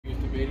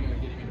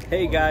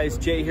Hey guys,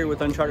 Jay here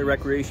with Uncharted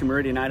Recreation,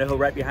 Meridian, Idaho.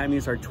 Right behind me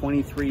is our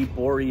 23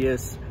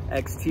 Boreas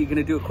XT.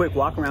 Gonna do a quick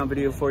walk around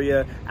video for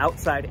you,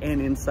 outside and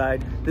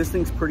inside. This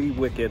thing's pretty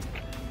wicked.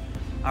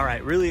 All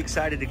right, really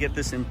excited to get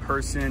this in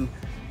person.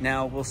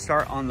 Now we'll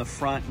start on the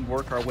front and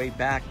work our way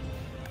back.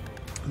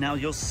 Now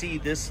you'll see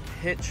this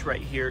hitch right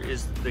here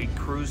is the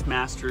Cruise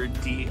Master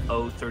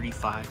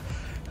DO35.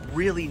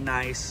 Really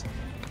nice,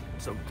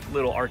 so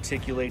little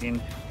articulating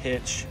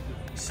hitch.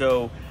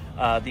 So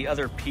the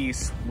other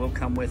piece will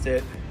come with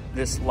it.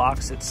 This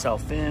locks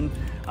itself in.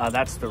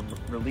 That's the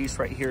release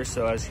right here.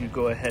 So as you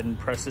go ahead and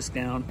press this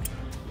down,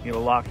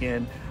 it'll lock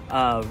in.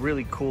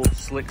 Really cool,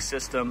 slick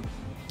system.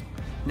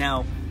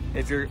 Now,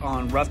 if you're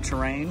on rough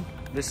terrain,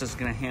 this is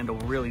gonna handle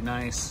really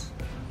nice.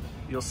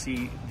 You'll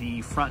see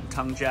the front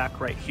tongue jack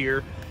right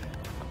here.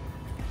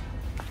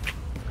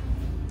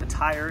 The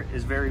tire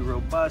is very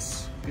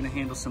robust, gonna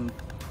handle some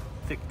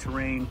thick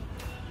terrain.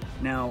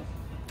 Now,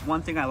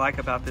 one thing I like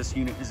about this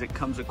unit is it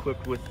comes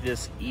equipped with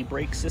this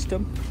e-brake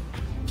system.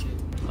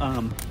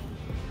 Let's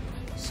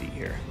see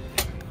here.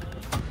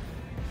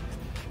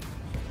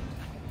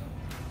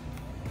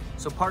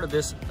 So part of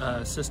this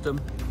system,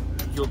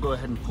 you'll go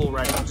ahead and pull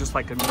right out, just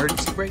like an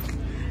emergency brake,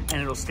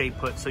 and it'll stay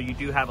put. So you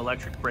do have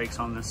electric brakes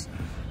on this.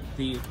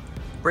 The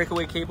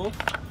breakaway cable,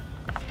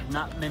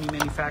 not many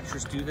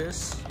manufacturers do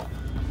this.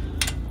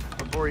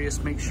 But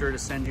Boreas makes sure to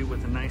send you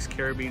with a nice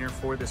carabiner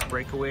for this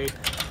breakaway,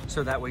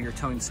 so that way you're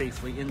towing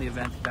safely in the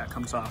event that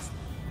comes off.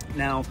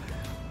 Now,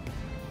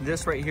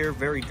 this right here,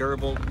 very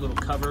durable little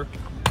cover.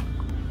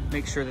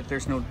 Make sure that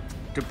there's no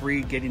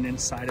debris getting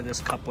inside of this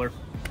coupler.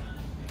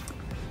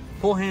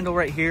 Pull handle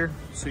right here,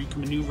 so you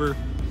can maneuver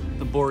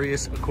the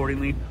Boreas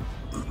accordingly.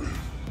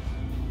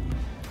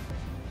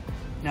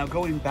 Now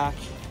going back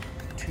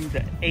to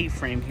the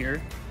A-frame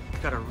here,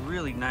 got a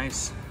really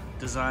nice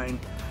design.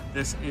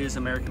 This is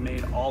American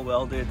made, all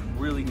welded,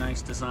 really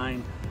nice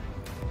design.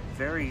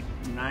 Very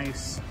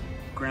nice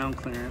ground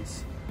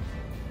clearance,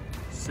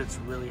 sits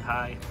really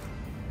high.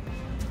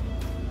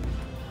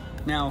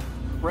 Now,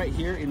 right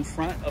here in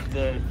front of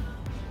the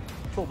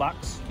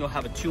toolbox, you'll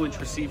have a 2-inch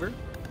receiver.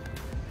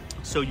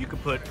 So you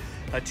could put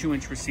a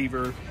 2-inch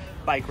receiver,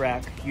 bike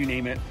rack, you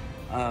name it.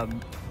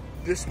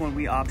 This one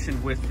we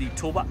optioned with the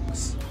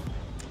toolbox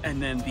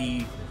and then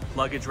the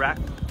luggage rack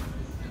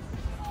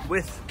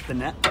with the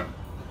net.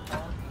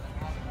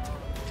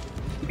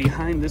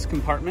 Behind this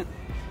compartment,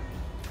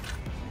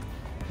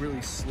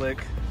 really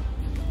slick.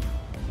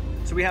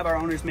 So we have our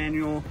owner's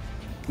manual,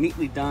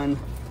 neatly done.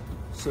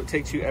 So it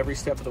takes you every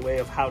step of the way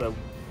of how to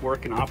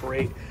work and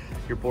operate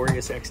your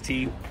Boreas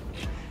XT.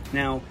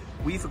 Now,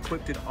 we've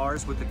equipped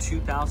ours with a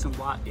 2,000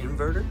 watt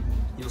inverter.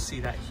 You'll see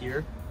that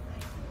here.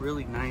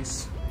 Really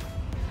nice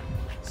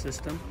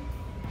system.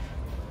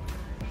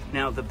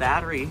 Now, the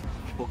battery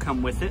will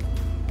come with it.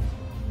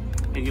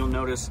 And you'll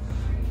notice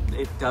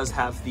it does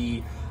have the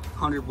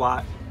 100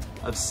 watt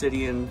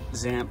Obsidian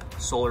Zamp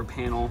solar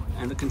panel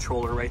and the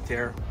controller right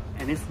there.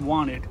 And if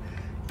wanted,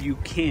 you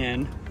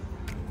can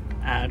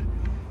add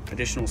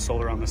additional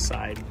solar on the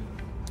side.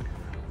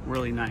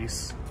 Really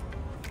nice.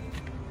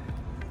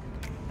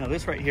 Now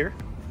this right here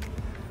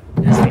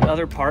is the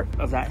other part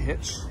of that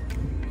hitch,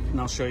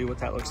 and I'll show you what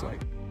that looks like.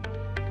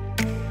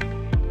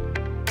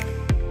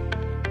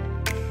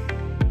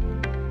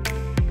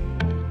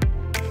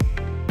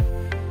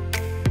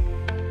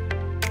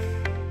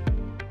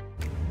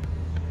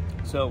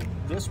 So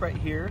this right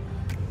here,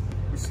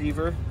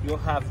 receiver, you'll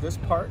have this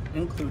part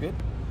included.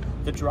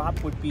 The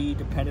drop would be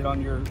dependent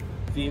on your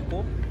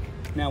vehicle.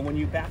 Now, when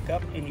you back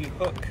up and you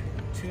hook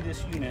to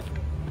this unit,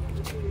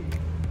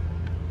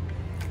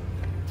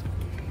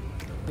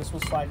 this will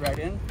slide right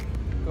in,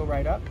 go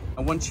right up.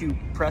 And once you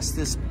press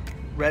this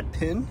red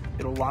pin,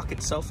 it'll lock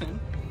itself in.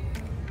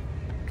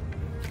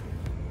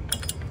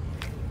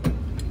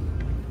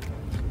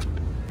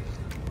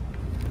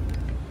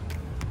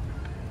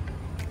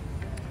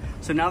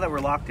 So now that we're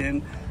locked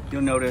in,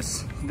 you'll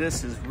notice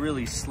this is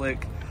really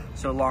slick.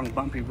 So along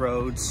bumpy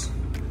roads,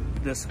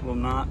 this will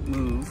not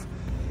move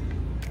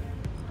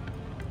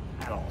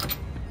at all.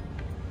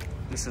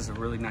 This is a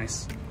really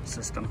nice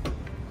system.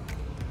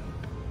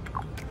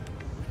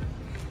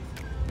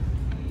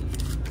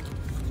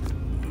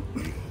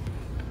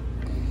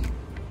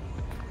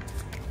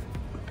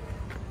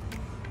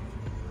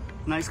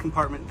 Nice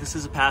compartment. This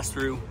is a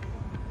pass-through.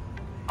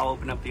 I'll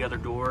open up the other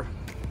door.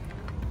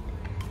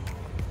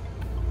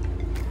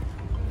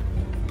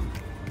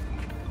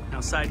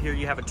 Outside here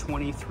you have a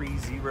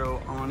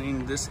 23-0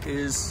 awning. This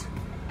is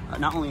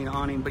not only an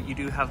awning, but you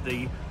do have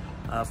the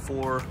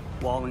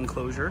 4-wall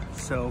enclosure,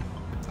 so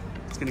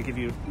it's going to give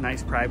you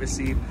nice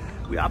privacy.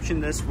 We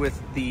optioned this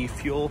with the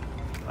fuel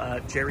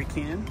jerry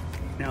can.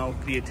 Now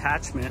the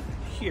attachment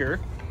here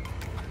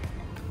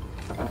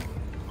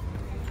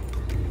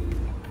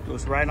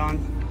goes right on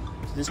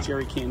to this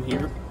jerry can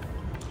here.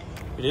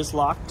 It is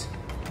locked,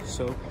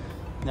 so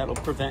that'll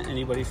prevent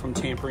anybody from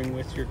tampering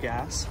with your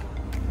gas.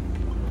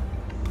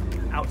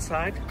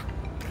 Outside,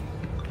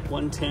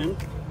 110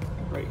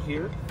 right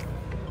here.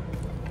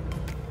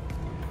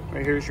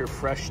 Right here's your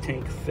fresh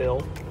tank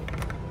fill.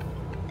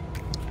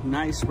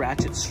 nice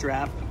ratchet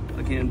strap,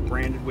 again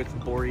branded with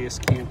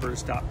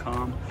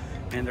BoreasCampers.com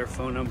and their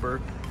phone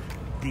number.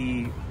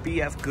 The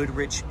BF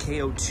Goodrich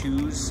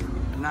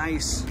KO2s,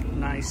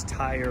 nice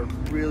tire,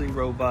 really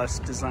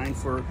robust, designed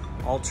for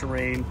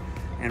all-terrain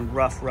and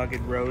rough,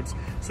 rugged roads.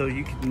 So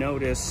you can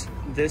notice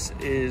this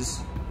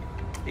is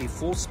a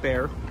full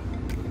spare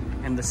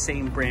and the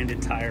same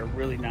branded tire,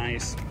 really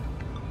nice.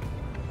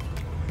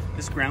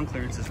 This ground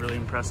clearance is really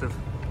impressive.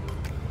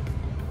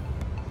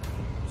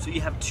 So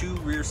you have 2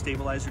 rear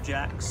stabilizer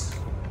jacks,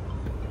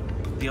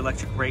 the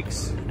electric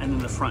brakes, and then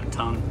the front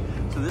tongue.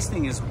 So this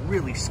thing is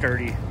really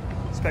sturdy,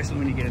 especially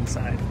when you get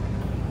inside.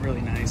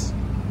 Really nice.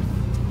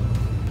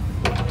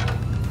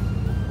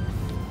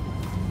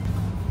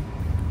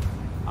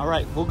 All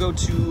right, we'll go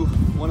to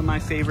one of my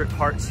favorite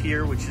parts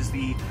here, which is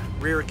the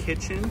rear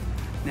kitchen.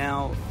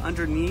 Now,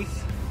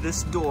 underneath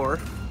this door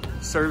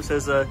serves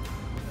as a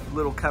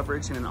little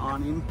coverage and an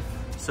awning.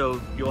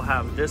 So you'll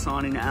have this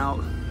awning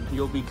out,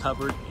 you'll be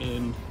covered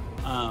in,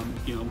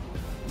 you know,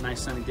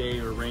 nice sunny day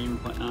or rain,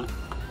 whatnot.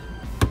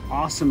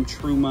 Awesome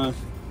Truma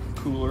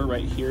cooler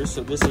right here.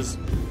 So this is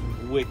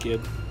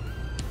wicked.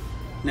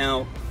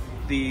 Now,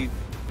 the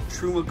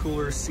Truma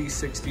cooler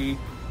C60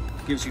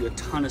 gives you a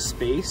ton of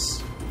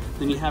space.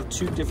 Then you have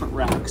 2 different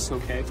racks,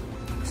 okay?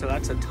 So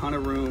that's a ton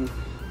of room,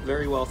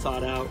 very well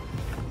thought out.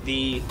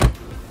 The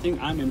thing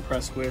I'm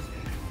impressed with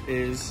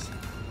is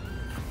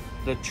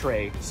the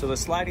tray. So the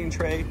sliding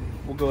tray,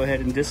 we'll go ahead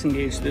and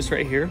disengage this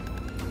right here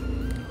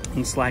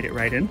and slide it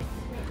right in.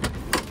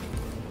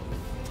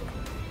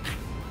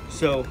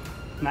 So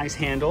nice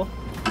handle,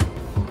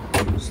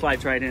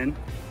 slides right in,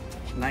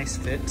 nice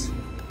fit.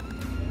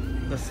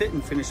 The fit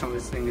and finish on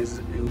this thing is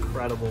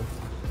incredible.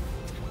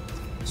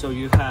 So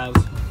you have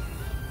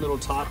little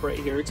top right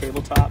here,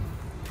 tabletop,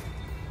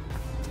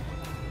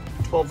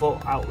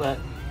 12-volt outlet,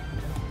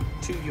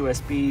 2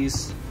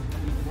 USBs,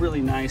 really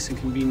nice and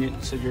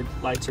convenient. So your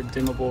lights are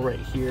dimmable right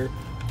here.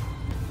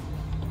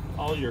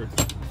 All your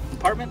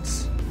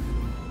compartments,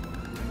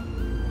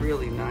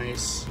 really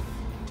nice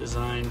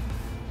design.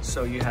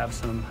 So you have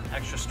some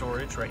extra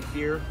storage right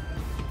here.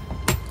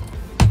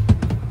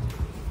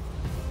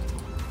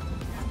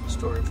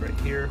 Storage right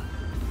here.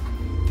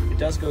 It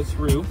does go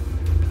through,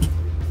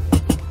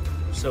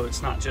 so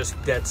it's not just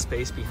dead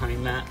space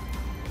behind that.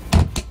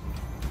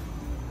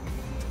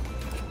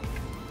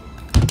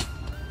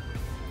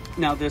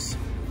 Now this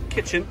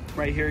kitchen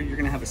right here, you're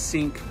gonna have a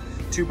sink,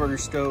 2-burner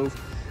stove.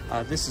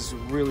 This is a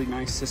really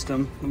nice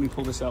system. Let me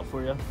pull this out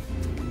for you.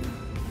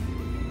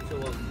 So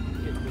we'll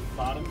get the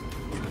bottom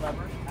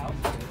lever out,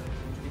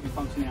 give you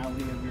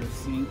functionality of your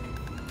sink.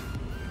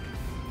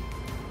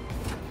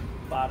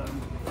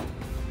 Bottom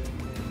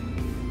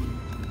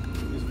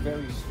is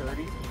very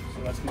sturdy,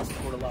 so that's going to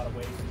support a lot of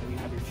weight. And you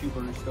have your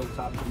 2-burner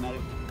stovetop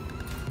hermetic,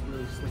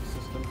 really slick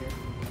system here.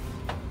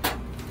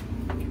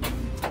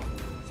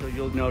 So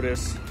you'll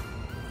notice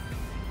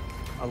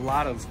a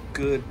lot of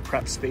good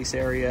prep space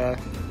area.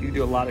 You can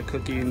do a lot of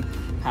cooking,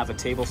 have a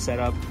table set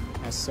up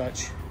as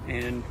such,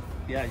 and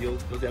yeah, you'll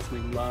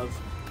definitely love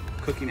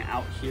cooking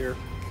out here.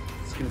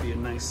 It's going to be a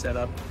nice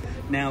setup.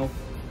 Now,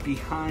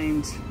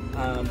 behind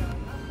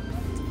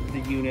the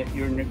unit,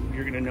 you're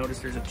going to notice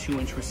there's a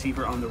 2-inch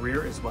receiver on the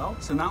rear as well.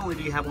 So not only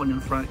do you have one in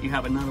front, you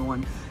have another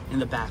one in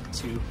the back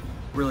too.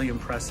 Really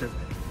impressive.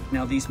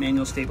 Now these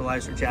manual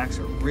stabilizer jacks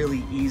are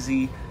really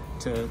easy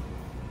to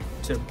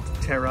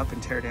tear up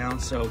and tear down,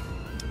 so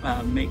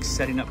makes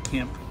setting up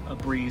camp a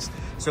breeze.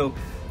 So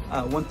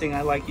one thing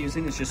I like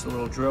using is just a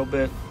little drill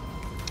bit.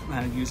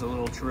 Use a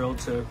little drill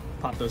to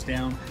pop those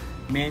down.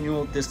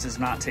 Manual, this does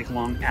not take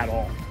long at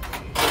all.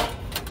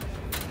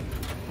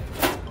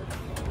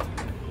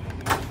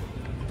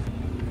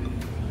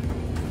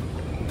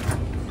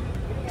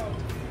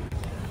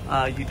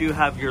 You do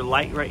have your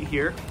light right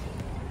here.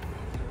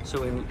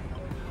 So in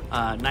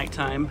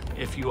nighttime,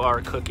 if you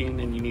are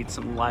cooking and you need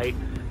some light,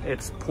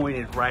 it's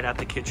pointed right at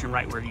the kitchen,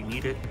 right where you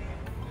need it.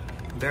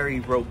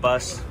 Very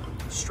robust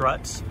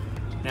struts.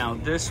 Now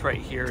this right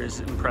here is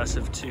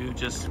impressive too.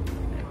 Just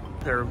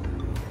their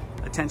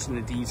attention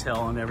to detail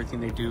on everything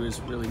they do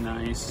is really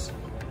nice.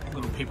 A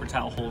little paper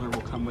towel holder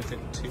will come with it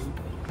too.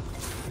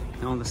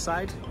 Now on the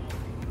side,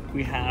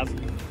 we have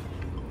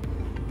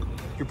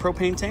your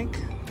propane tank,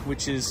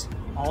 which is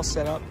all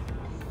set up,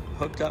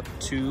 hooked up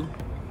to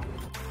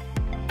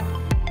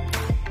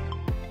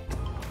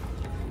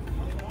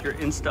your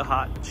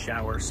Insta-Hot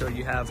shower. So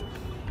you have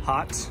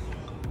hot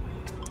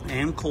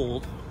and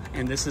cold,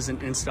 and this is an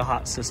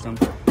Insta-Hot system.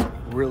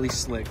 Really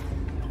slick.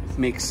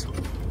 Makes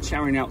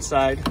showering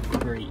outside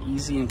very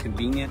easy and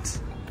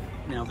convenient.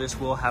 Now this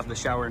will have the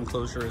shower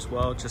enclosure as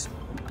well, just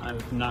I'm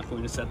not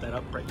going to set that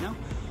up right now.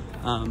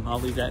 I'll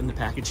leave that in the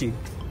packaging.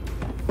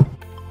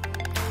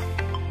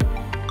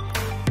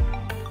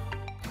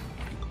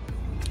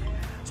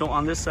 So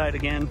on this side,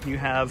 again, you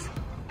have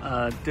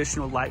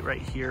additional light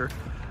right here,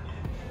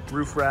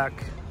 roof rack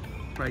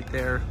right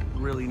there,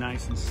 really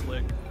nice and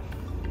slick.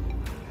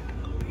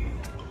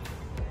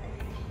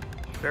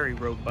 Very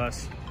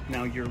robust.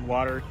 Now your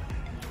water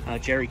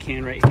jerry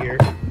can right here.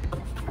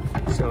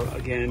 So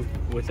again,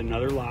 with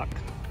another lock.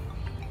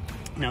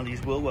 Now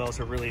these wheel wells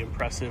are really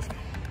impressive.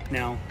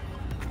 Now,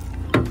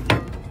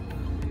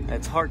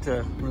 it's hard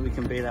to really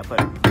convey that, but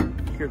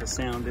hear the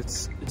sound.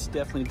 It's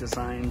definitely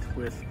designed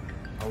with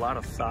a lot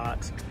of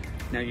thought.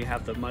 Now you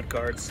have the mud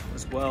guards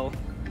as well.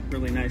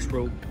 Really nice,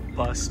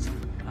 robust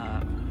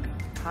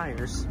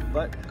tires,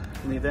 but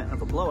in the event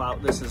of a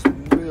blowout, this is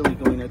really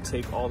going to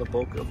take all the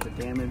bulk of the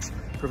damage,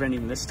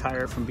 preventing this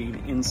tire from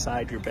being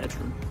inside your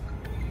bedroom.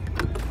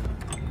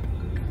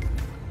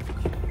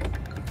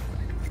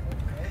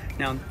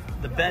 Now,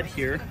 the bed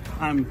here,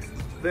 I'm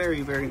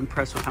very, very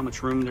impressed with how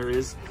much room there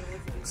is.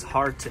 It's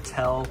hard to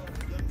tell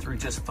through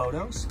just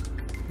photos.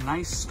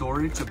 Nice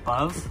storage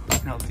above.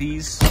 Now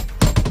these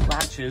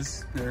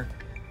latches, they're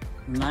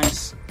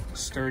nice,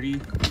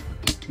 sturdy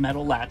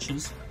metal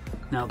latches.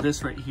 Now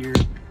this right here,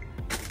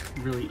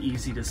 really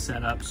easy to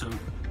set up, so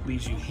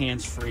leaves you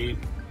hands-free.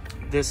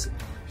 This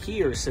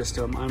heater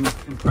system, I'm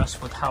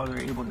impressed with how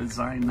they're able to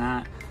design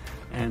that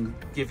and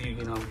give you,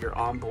 your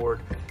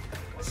onboard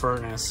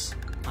furnace.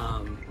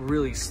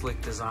 Really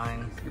slick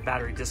design. Your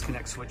battery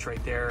disconnect switch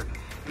right there,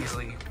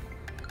 easily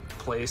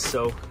placed.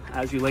 So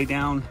as you lay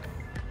down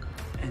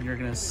and you're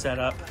gonna set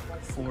up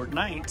for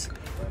night,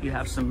 you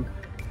have some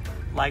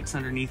lights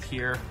underneath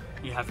here.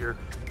 You have your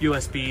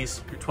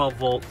USBs, your 12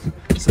 volt,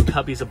 some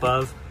cubbies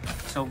above.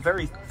 So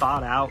very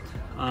thought out.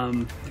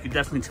 You can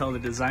definitely tell the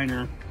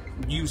designer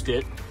used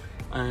it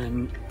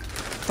and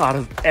thought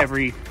of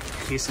every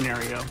case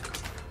scenario.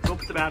 Go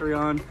put the battery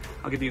on.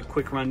 I'll give you a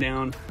quick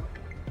rundown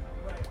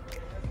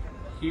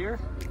here.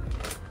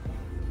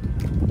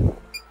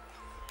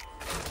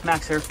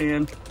 Max air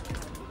fan.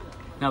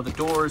 Now the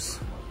doors,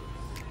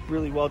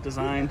 really well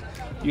designed.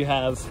 You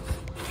have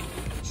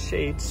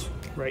shades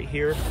right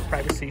here,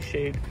 privacy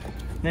shade.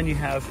 Then you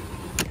have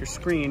your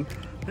screen.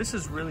 This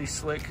is really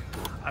slick.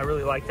 I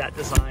really like that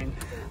design.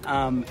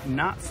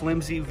 Not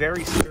flimsy,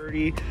 very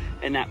sturdy,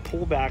 and that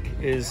pullback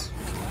is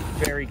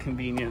very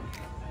convenient.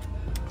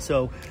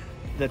 So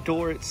the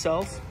door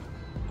itself,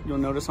 you'll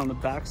notice on the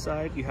back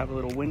side, you have a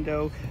little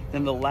window.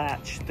 Then the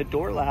latch, the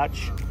door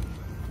latch,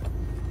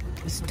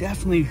 is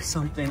definitely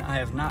something I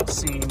have not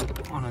seen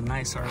on a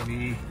nice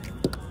RV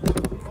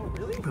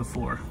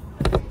before.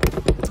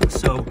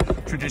 So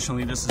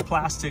traditionally this is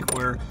plastic,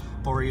 where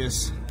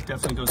Boreas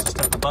definitely goes a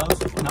step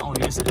above. Not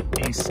only is it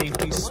a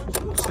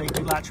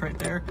safety latch right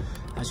there,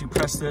 as you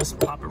press this,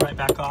 pop it right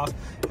back off.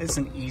 It's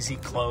an easy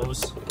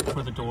close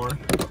for the door.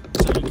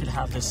 So you could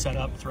have this set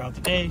up throughout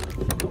the day.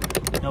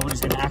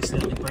 Nobody's gonna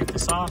accidentally break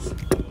this off.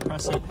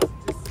 Press it,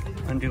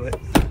 undo it.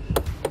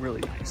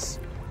 Really nice.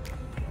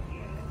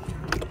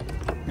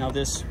 Now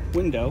this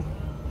window,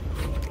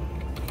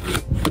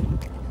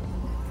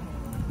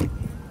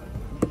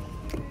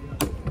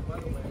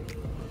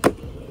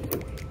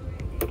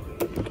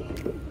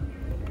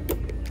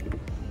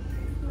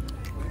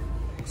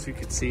 so you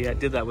can see I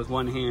did that with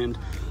one hand,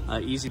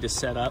 easy to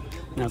set up.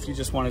 Now if you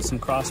just wanted some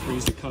cross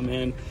breeze to come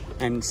in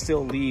and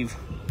still leave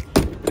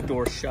the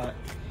door shut,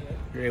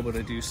 you're able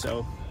to do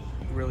so.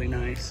 Really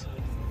nice.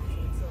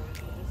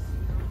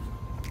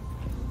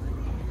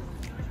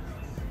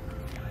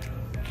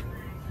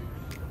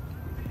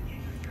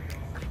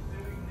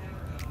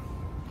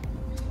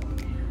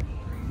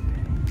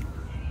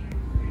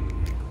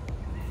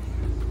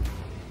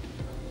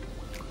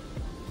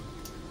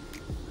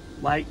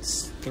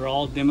 Lights, they're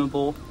all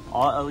dimmable,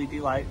 all LED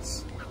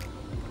lights.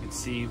 You can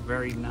see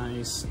very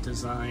nice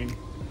design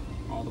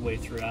all the way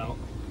throughout.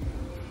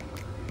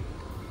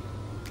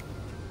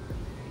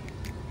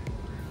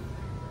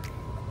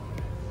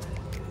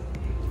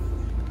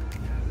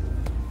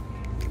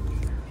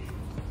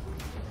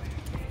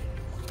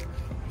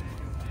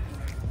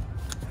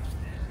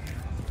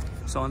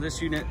 So on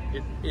this unit,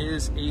 it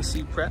is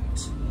AC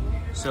prepped.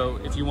 So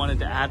if you wanted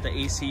to add the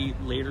AC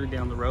later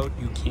down the road,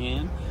 you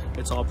can.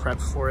 It's all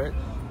prepped for it,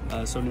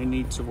 so no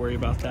need to worry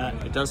about that.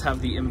 It does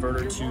have the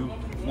inverter to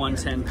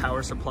 110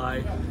 power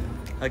supply.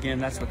 Again,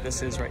 that's what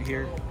this is right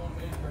here.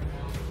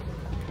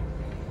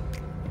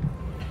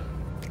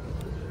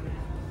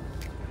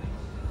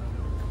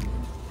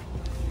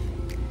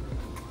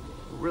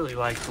 Really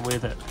like the way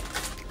that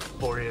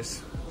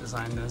Boreas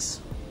designed this.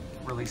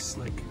 Really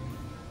slick.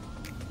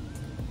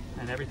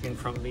 And everything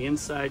from the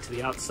inside to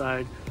the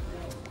outside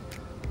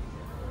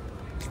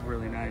is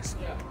really nice.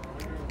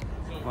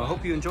 Well, I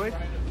hope you enjoyed.